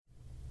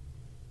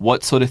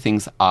What sort of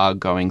things are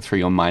going through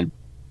your mind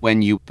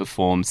when you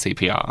perform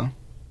CPR?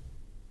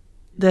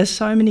 There's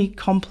so many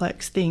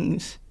complex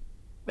things.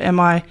 Am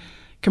I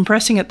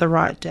compressing at the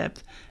right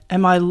depth?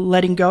 Am I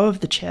letting go of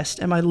the chest?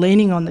 Am I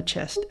leaning on the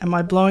chest? Am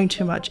I blowing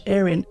too much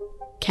air in?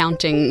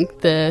 Counting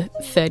the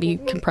 30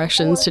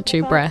 compressions to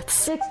 2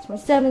 breaths. 26,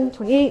 27,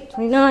 28,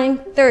 29,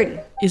 30.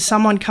 Is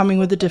someone coming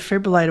with a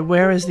defibrillator?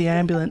 Where is the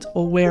ambulance?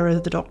 Or where are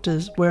the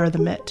doctors? Where are the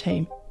MET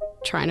team?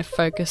 Trying to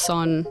focus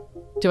on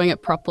doing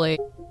it properly.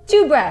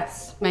 2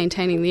 breaths.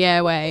 Maintaining the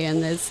airway,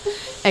 and there's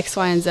X,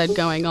 Y, and Z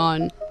going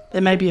on.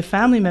 There may be a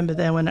family member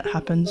there when it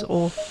happens,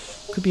 or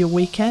it could be a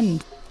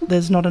weekend.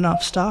 There's not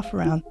enough staff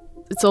around.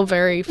 It's all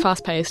very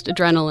fast-paced,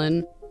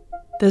 adrenaline.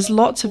 There's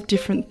lots of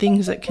different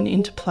things that can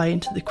interplay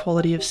into the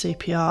quality of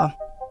CPR.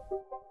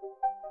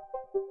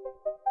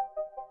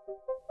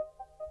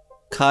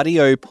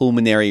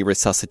 Cardiopulmonary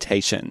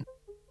resuscitation,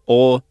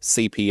 or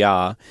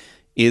CPR,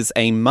 is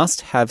a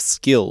must-have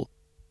skill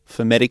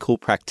for medical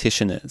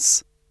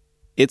practitioners.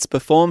 It's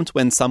performed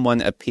when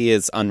someone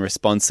appears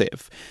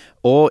unresponsive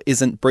or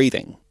isn't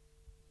breathing,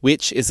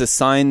 which is a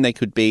sign they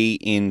could be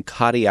in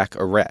cardiac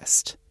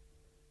arrest.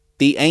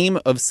 The aim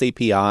of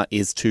CPR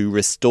is to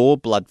restore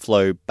blood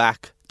flow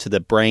back to the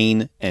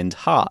brain and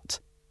heart.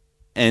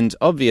 And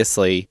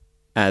obviously,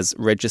 as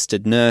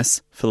registered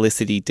nurse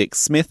Felicity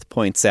Dick-Smith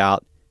points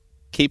out,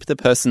 keep the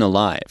person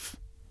alive.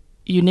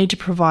 You need to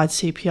provide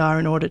CPR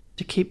in order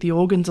to keep the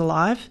organs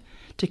alive,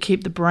 to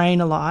keep the brain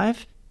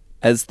alive.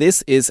 As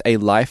this is a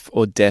life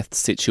or death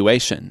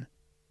situation,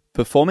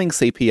 performing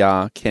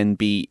CPR can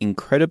be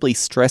incredibly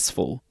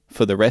stressful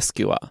for the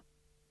rescuer.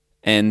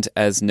 And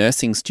as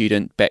nursing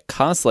student Beck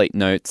Carslate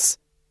notes,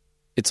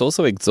 it's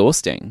also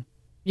exhausting.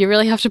 You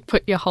really have to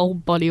put your whole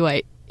body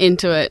weight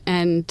into it,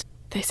 and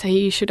they say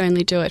you should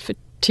only do it for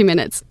 2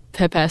 minutes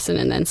per person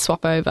and then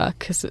swap over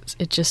because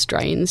it just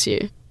drains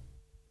you.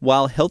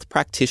 While health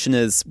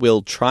practitioners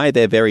will try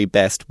their very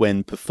best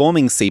when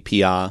performing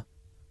CPR,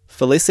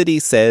 Felicity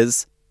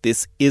says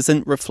this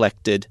isn't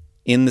reflected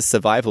in the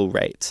survival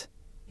rate.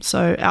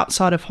 So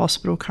outside of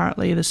hospital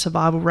currently, the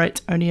survival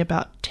rate's only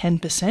about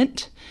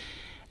 10%.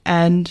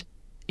 And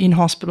in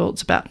hospital,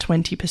 it's about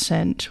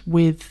 20%,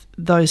 with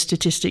those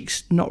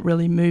statistics not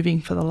really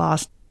moving for the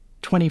last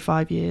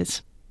 25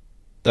 years.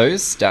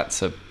 Those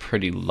stats are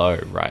pretty low,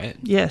 right?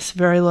 Yes,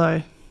 very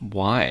low.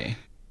 Why?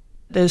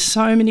 There's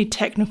so many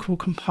technical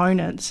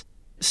components,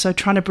 so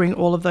trying to bring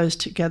all of those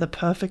together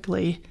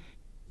perfectly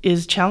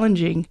is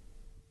challenging.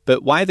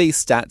 But why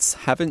these stats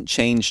haven't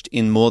changed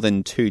in more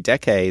than 2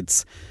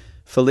 decades,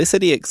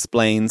 Felicity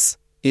explains,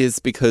 is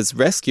because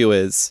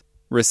rescuers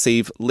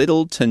receive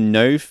little to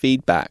no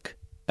feedback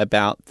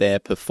about their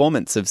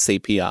performance of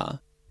CPR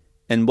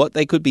and what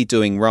they could be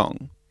doing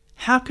wrong.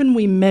 How can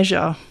we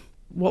measure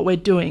what we're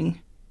doing?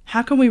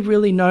 How can we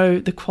really know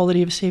the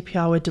quality of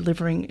CPR we're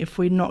delivering if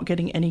we're not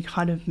getting any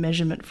kind of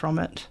measurement from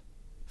it?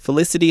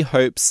 Felicity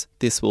hopes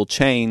this will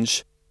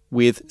change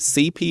with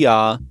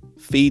CPR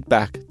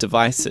feedback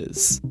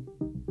devices.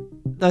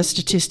 Those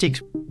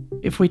statistics,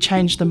 if we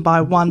change them by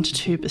 1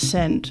 to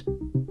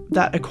 2%,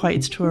 that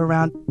equates to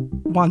around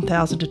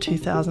 1,000 to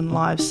 2,000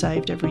 lives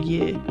saved every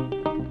year.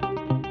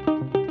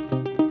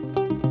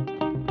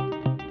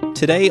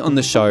 Today on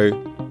the show,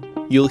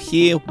 you'll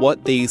hear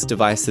what these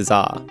devices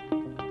are,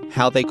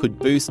 how they could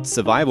boost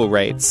survival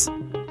rates,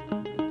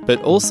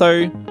 but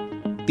also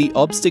the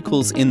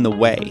obstacles in the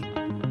way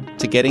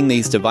to getting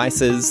these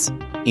devices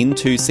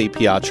into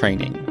CPR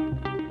training.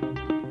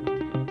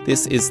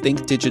 This is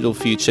Think Digital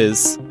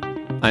Futures.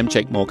 I'm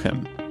Jake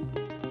Morecambe.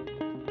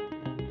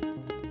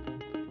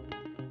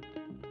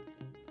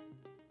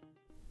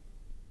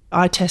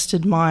 I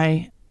tested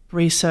my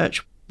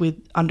research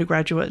with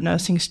undergraduate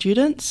nursing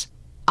students.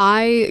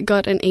 I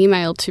got an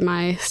email to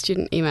my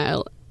student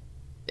email.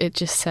 It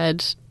just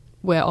said,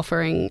 we're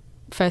offering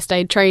first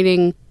aid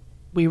training.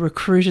 We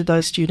recruited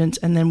those students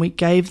and then we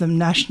gave them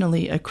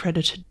nationally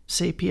accredited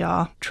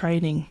CPR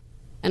training.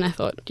 And I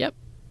thought, yep,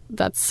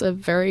 that's a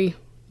very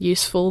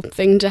useful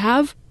thing to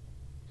have.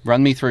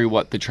 Run me through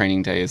what the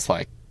training day is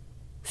like.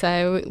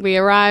 So we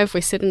arrive, we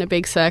sit in a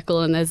big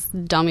circle and there's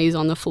dummies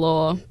on the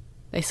floor.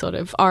 They sort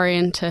of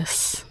orient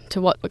us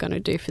to what we're going to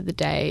do for the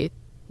day.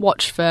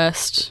 Watch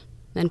first,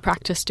 then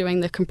practice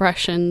doing the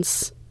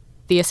compressions.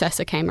 The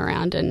assessor came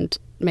around and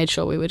made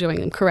sure we were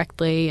doing them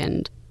correctly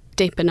and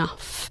deep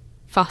enough,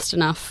 fast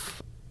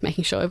enough,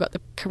 making sure we've got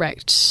the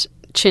correct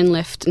chin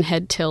lift and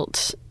head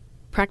tilt.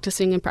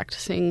 Practicing and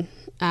practicing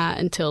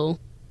until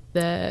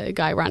the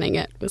guy running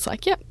it was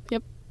like, yep,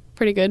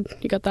 pretty good,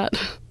 you got that.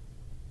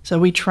 So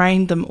we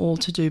trained them all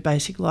to do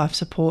basic life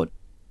support.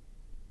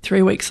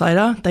 3 weeks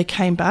later, they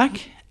came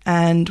back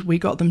and we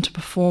got them to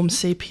perform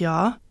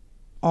CPR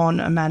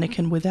on a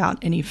mannequin without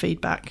any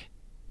feedback.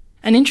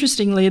 And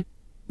interestingly, the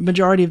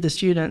majority of the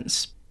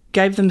students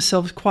gave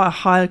themselves quite a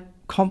high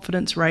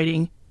confidence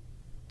rating.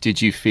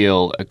 Did you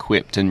feel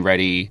equipped and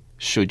ready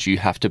should you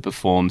have to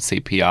perform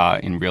CPR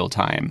in real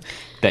time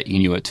that you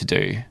knew what to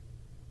do?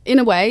 In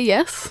a way,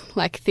 yes.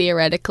 Like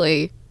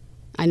theoretically,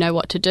 I know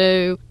what to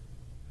do.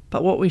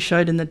 But what we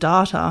showed in the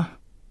data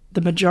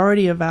the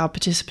majority of our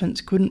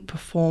participants couldn't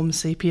perform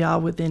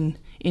CPR within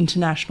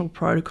international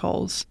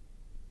protocols,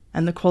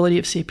 and the quality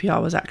of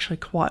CPR was actually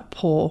quite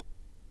poor.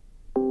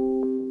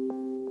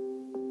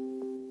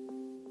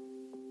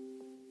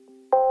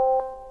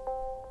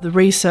 The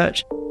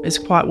research is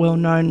quite well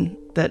known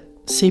that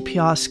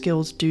CPR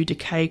skills do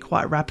decay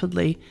quite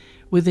rapidly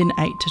within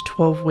 8 to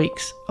 12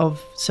 weeks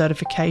of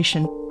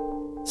certification.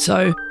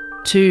 So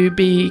to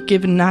be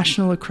given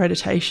national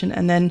accreditation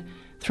and then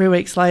 3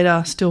 weeks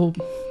later still,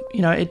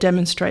 it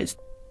demonstrates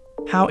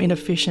how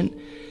inefficient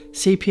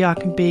CPR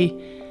can be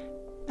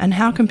and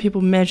how can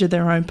people measure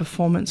their own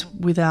performance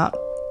without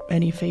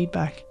any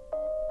feedback.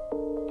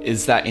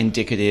 Is that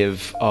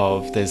indicative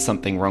of there's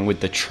something wrong with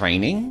the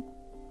training?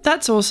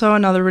 That's also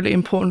another really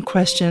important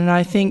question. And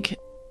I think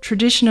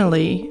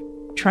traditionally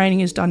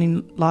training is done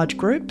in large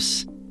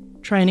groups.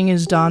 Training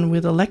is done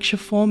with a lecture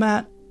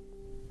format.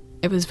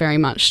 It was very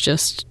much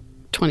just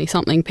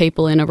 20-something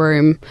people in a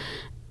room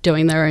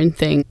doing their own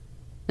thing.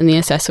 And the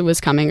assessor was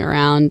coming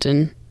around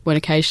and would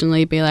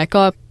occasionally be like,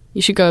 oh,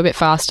 you should go a bit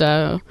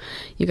faster.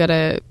 You got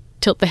to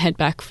tilt the head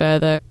back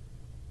further.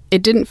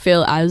 It didn't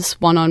feel as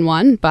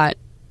one-on-one, but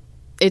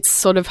it's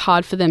sort of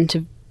hard for them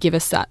to give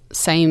us that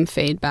same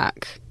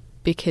feedback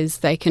because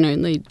they can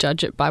only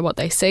judge it by what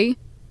they see.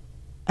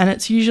 And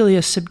it's usually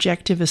a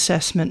subjective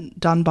assessment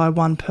done by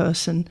one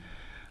person,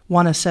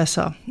 one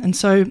assessor. And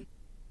so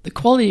the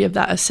quality of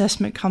that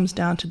assessment comes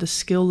down to the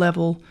skill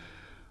level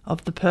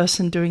of the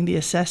person doing the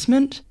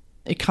assessment.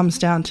 It comes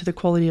down to the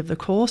quality of the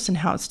course and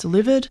how it's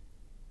delivered.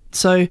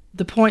 So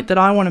the point that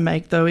I want to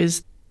make, though,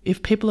 is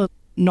if people are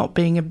not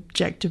being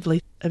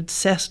objectively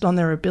assessed on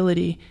their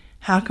ability,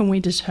 how can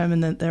we determine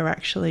that they're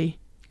actually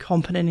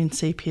competent in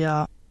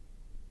CPR?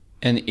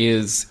 And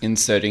is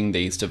inserting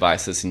these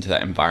devices into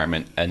that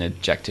environment an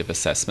objective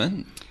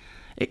assessment?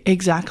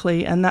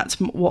 Exactly, and that's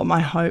what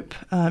my hope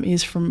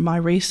is from my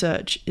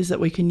research, is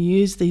that we can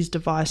use these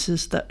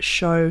devices that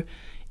show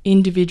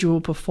individual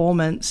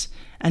performance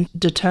and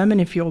determine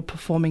if you're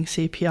performing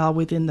CPR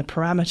within the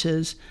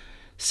parameters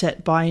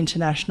set by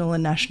international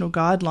and national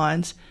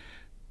guidelines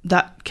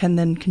that can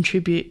then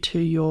contribute to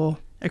your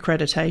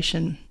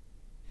accreditation.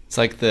 It's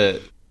like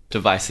the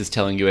device is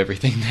telling you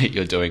everything that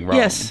you're doing wrong.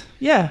 Yes,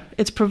 yeah.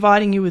 It's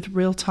providing you with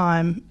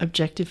real-time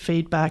objective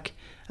feedback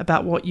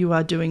about what you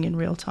are doing in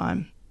real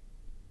time.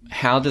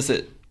 How does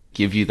it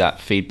give you that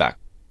feedback?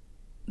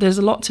 There's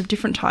lots of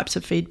different types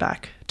of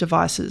feedback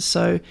devices.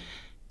 So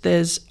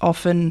there's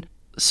often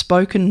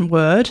spoken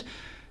word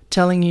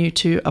telling you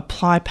to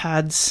apply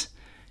pads,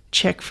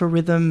 check for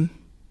rhythm,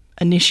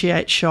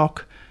 initiate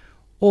shock,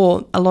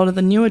 or a lot of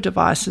the newer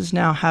devices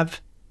now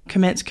have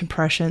commence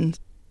compression,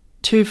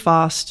 too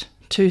fast,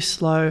 too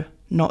slow,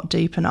 not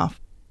deep enough.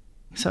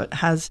 So it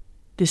has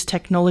this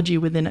technology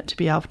within it to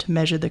be able to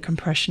measure the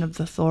compression of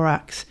the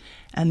thorax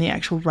and the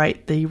actual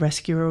rate the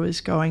rescuer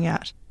is going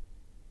at.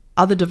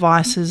 Other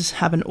devices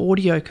have an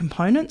audio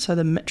component, so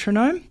the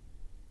metronome,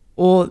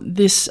 or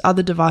this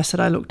other device that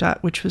I looked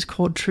at, which was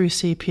called True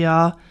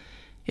CPR.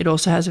 It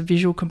also has a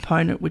visual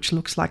component which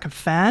looks like a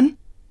fan.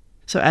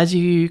 So as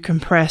you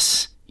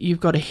compress, you've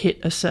got to hit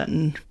a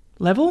certain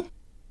level.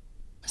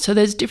 So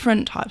there's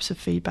different types of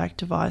feedback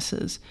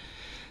devices.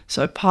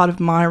 So part of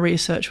my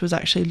research was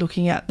actually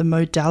looking at the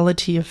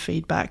modality of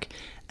feedback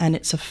and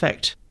its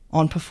effect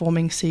on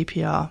performing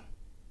CPR.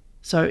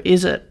 So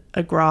is it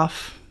a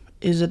graph?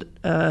 Is it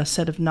a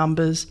set of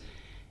numbers?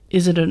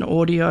 Is it an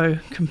audio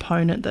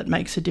component that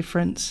makes a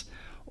difference?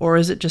 Or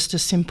is it just a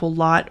simple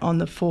light on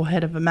the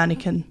forehead of a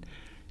mannequin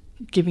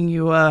giving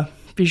you a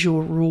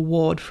visual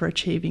reward for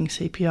achieving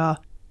CPR?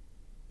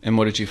 And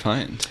what did you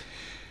find?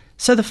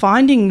 So the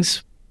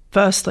findings,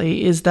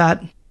 firstly, is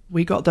that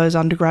we got those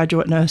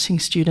undergraduate nursing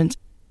students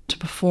to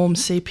perform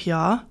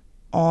CPR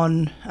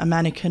on a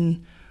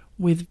mannequin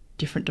with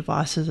different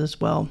devices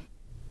as well.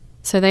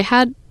 So they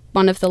had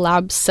one of the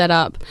labs set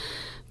up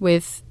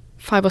with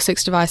 5 or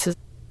 6 devices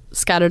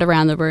scattered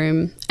around the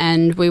room,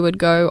 and we would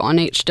go on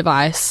each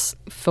device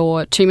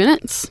for 2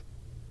 minutes,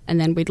 and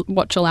then we'd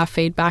watch all our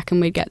feedback,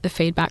 and we'd get the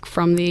feedback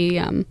from the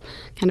kind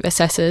of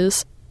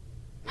assessors,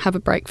 have a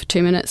break for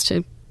 2 minutes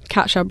to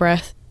catch our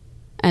breath,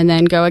 and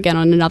then go again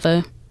on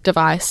another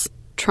device,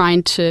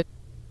 trying to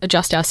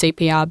adjust our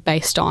CPR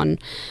based on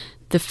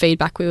the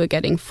feedback we were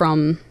getting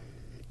from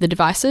the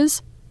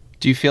devices.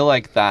 Do you feel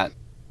like that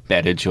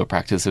bettered your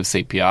practice of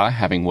CPR,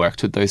 having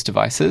worked with those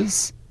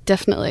devices?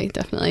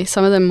 Definitely.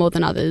 Some of them more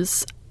than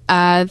others.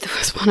 There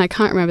was one, I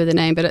can't remember the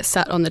name, but it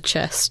sat on the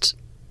chest,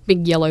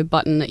 big yellow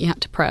button that you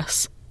had to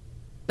press.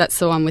 That's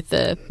the one with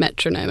the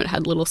metronome. It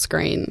had a little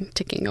screen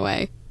ticking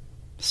away.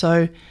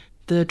 So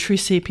the True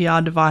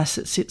CPR device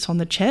that sits on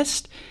the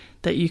chest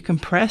that you can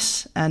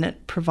press and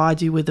it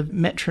provides you with a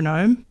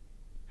metronome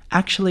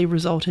actually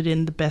resulted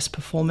in the best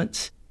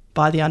performance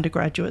by the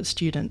undergraduate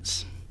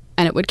students.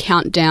 And it would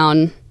count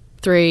down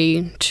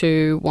 3,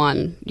 2,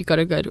 1. You got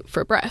to go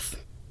for a breath.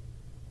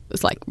 It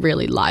was like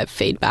really live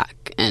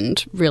feedback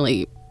and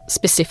really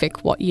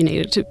specific what you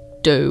needed to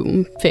do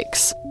and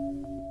fix.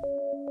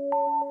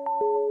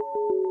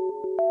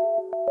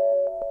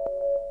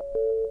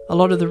 a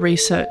lot of the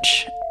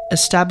research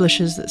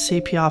establishes that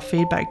CPR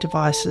feedback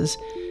devices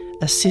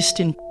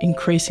assist in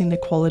increasing the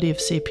quality of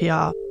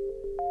CPR.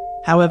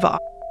 However,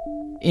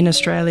 in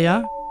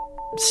Australia,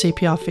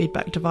 CPR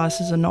feedback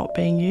devices are not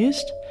being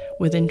used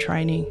within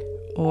training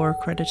or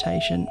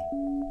accreditation.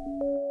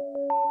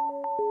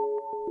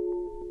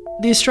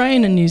 The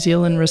Australian and New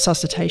Zealand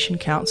Resuscitation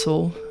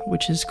Council,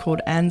 which is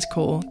called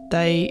ANZCOR,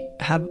 they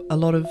have a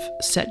lot of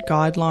set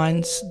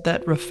guidelines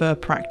that refer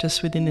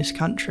practice within this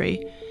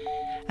country,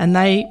 and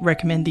they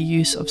recommend the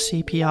use of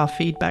CPR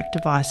feedback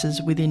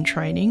devices within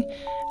training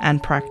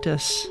and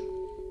practice.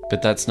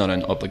 But that's not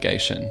an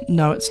obligation.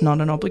 No, it's not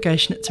an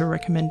obligation, it's a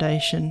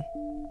recommendation.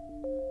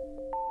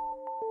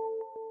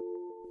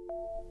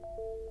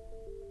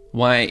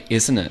 Why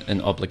isn't it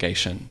an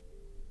obligation?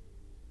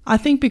 I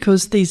think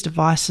because these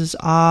devices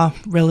are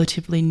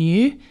relatively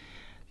new,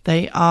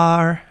 they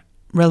are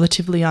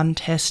relatively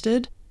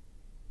untested.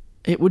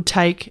 It would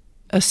take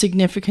a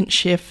significant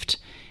shift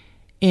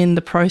in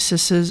the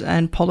processes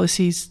and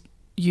policies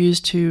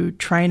used to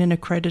train and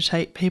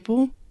accreditate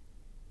people,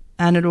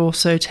 and it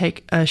also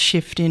take a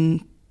shift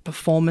in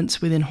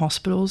performance within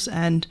hospitals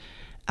and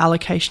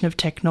allocation of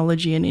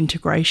technology and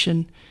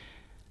integration.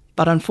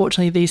 But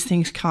unfortunately, these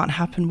things can't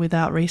happen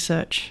without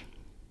research.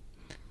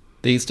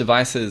 These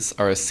devices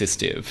are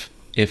assistive.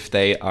 If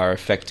they are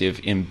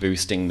effective in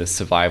boosting the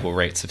survival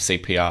rates of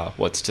CPR,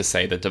 what's to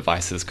say that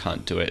devices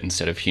can't do it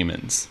instead of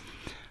humans?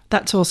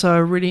 That's also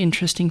a really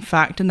interesting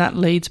fact, and that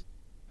leads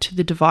to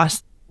the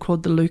device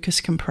called the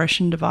Lucas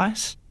compression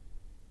device.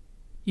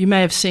 You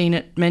may have seen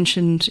it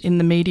mentioned in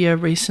the media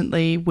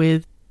recently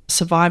with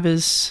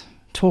survivors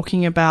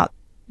talking about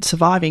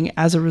surviving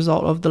as a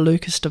result of the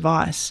Lucas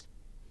device.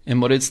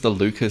 And what is the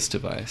Lucas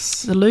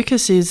device? The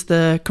Lucas is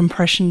the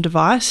compression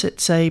device.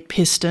 It's a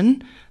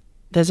piston.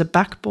 There's a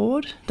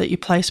backboard that you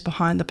place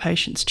behind the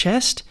patient's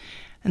chest,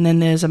 and then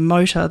there's a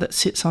motor that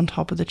sits on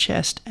top of the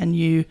chest, and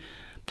you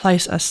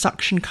place a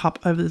suction cup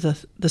over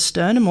the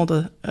sternum, or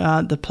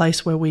the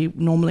place where we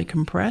normally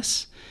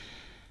compress,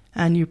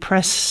 and you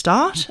press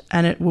start,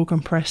 and it will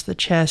compress the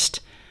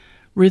chest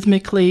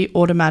rhythmically,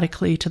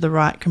 automatically to the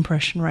right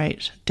compression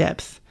rate,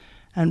 depth,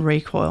 and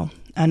recoil,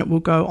 and it will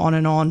go on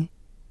and on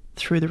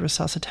through the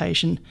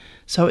resuscitation.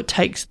 So it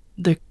takes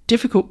the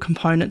difficult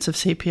components of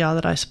CPR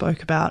that I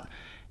spoke about,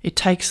 it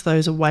takes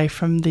those away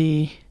from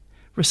the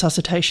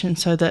resuscitation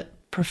so that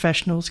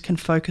professionals can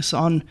focus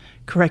on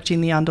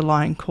correcting the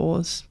underlying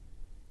cause.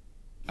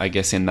 I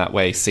guess in that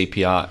way,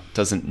 CPR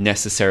doesn't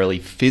necessarily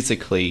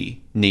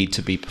physically need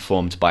to be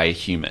performed by a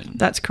human.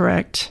 That's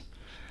correct.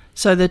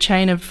 So the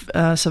chain of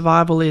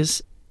survival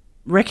is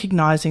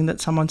recognising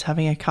that someone's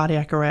having a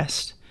cardiac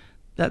arrest.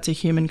 That's a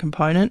human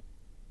component.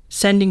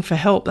 Sending for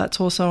help,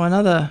 that's also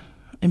another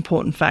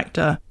important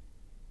factor.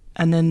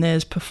 And then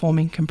there's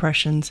performing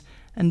compressions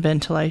and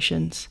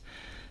ventilations.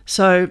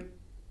 So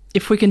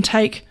if we can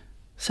take,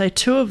 say,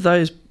 two of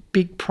those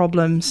big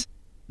problems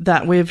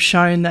that we've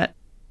shown that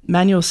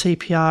manual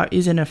CPR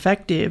is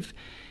ineffective,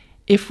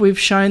 if we've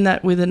shown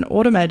that with an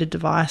automated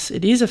device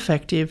it is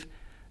effective,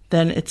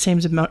 then it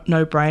seems a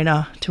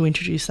no-brainer to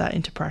introduce that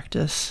into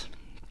practice.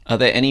 Are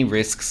there any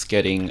risks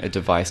getting a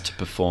device to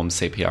perform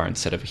CPR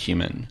instead of a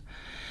human?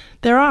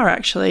 There are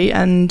actually,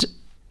 and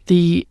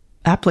the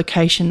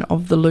application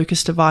of the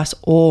Lucas device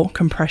or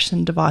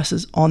compression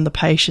devices on the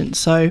patient.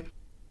 So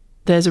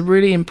there's a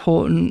really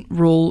important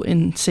rule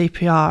in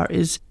CPR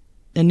is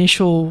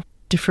initial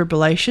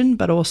defibrillation,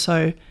 but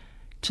also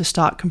to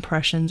start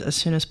compressions as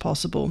soon as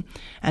possible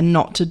and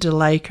not to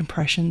delay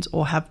compressions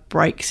or have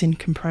breaks in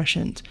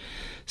compressions.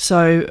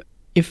 So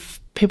if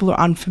people are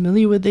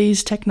unfamiliar with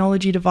these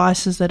technology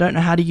devices, they don't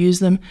know how to use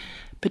them,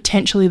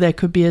 potentially there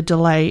could be a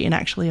delay in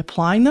actually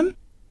applying them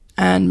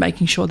and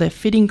making sure they're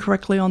fitting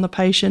correctly on the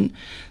patient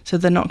so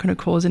they're not going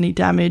to cause any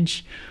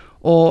damage,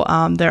 or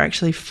they're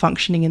actually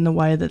functioning in the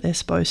way that they're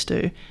supposed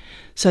to.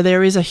 So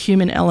there is a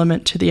human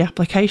element to the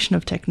application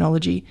of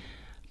technology,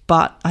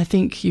 but I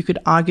think you could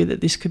argue that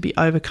this could be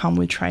overcome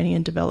with training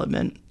and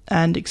development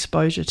and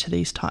exposure to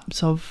these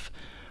types of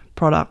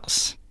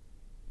products.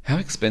 How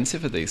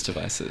expensive are these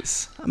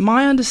devices?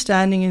 My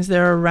understanding is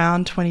they're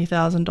around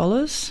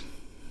 $20,000.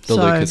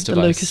 The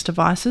Lucas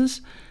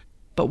devices.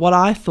 But what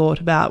I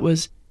thought about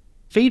was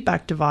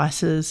feedback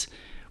devices,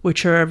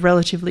 which are a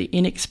relatively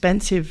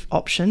inexpensive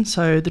option.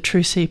 So the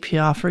True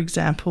CPR, for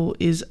example,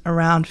 is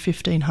around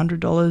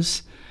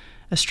 $1,500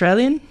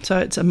 Australian. So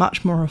it's a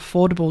much more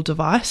affordable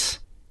device.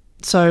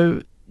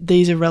 So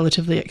these are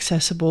relatively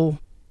accessible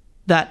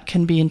that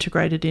can be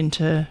integrated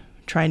into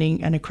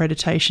training and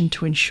accreditation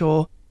to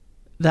ensure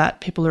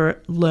that people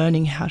are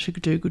learning how to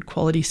do good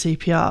quality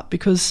CPR.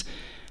 Because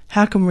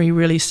how can we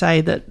really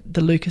say that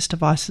the Lucas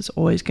device is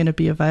always going to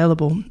be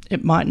available?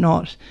 It might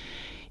not.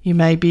 You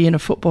may be in a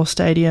football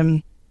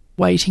stadium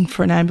waiting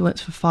for an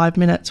ambulance for 5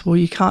 minutes. Well,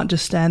 you can't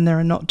just stand there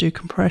and not do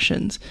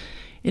compressions.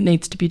 It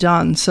needs to be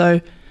done. So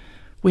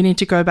we need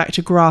to go back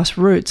to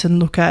grassroots and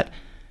look at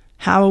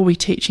how are we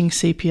teaching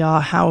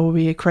CPR, how are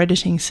we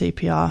accrediting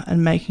CPR,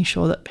 and making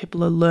sure that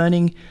people are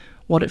learning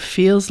what it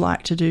feels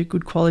like to do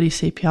good quality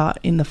CPR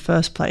in the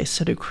first place.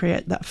 So to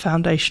create that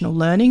foundational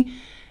learning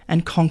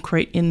and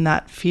concrete in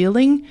that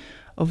feeling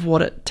of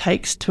what it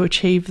takes to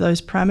achieve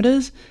those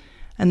parameters.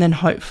 And then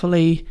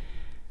hopefully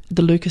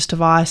the Lucas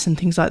device and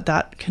things like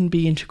that can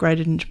be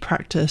integrated into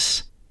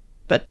practice.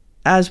 But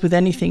as with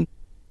anything,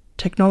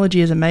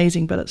 technology is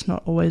amazing, but it's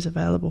not always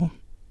available.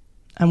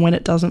 And when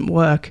it doesn't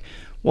work,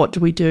 what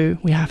do?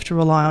 We have to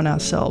rely on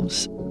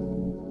ourselves.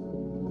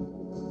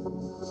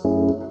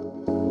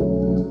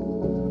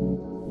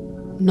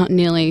 Not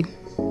nearly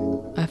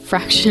a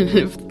fraction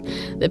of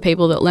the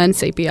people that learn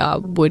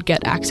CPR would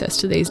get access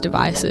to these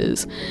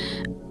devices,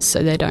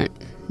 so they don't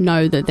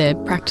know that they're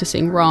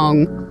practicing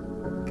wrong.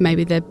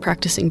 Maybe they're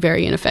practicing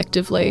very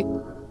ineffectively.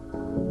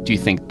 Do you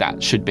think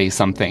that should be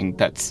something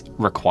that's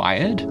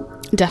required?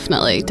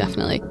 Definitely.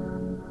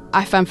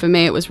 I found for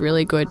me it was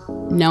really good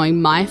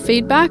knowing my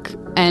feedback,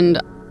 and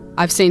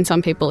I've seen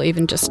some people,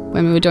 even just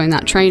when we were doing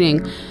that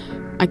training,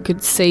 I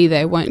could see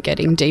they weren't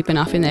getting deep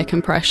enough in their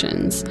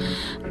compressions,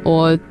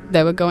 or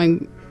they were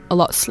going a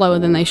lot slower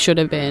than they should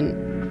have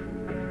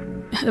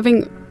been.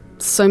 Having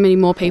so many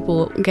more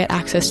people get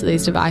access to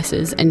these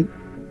devices and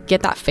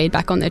get that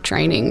feedback on their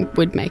training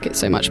would make it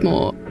so much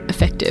more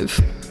effective.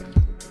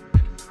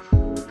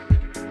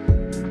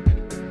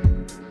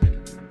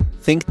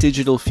 Think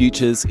Digital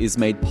Futures is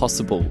made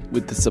possible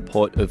with the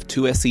support of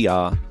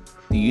 2SER,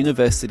 the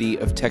University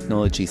of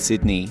Technology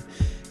Sydney,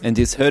 and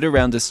is heard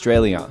around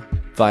Australia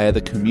via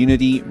the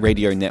Community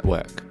Radio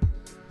Network.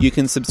 You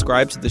can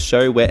subscribe to the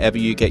show wherever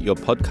you get your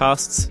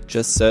podcasts.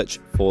 Just search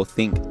for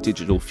Think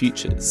Digital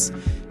Futures.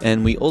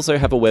 And we also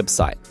have a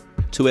website,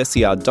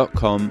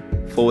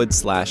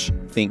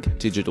 2ser.com/Think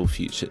Digital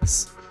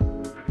Futures.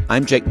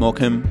 I'm Jake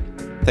Morecambe.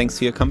 Thanks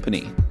for your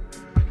company.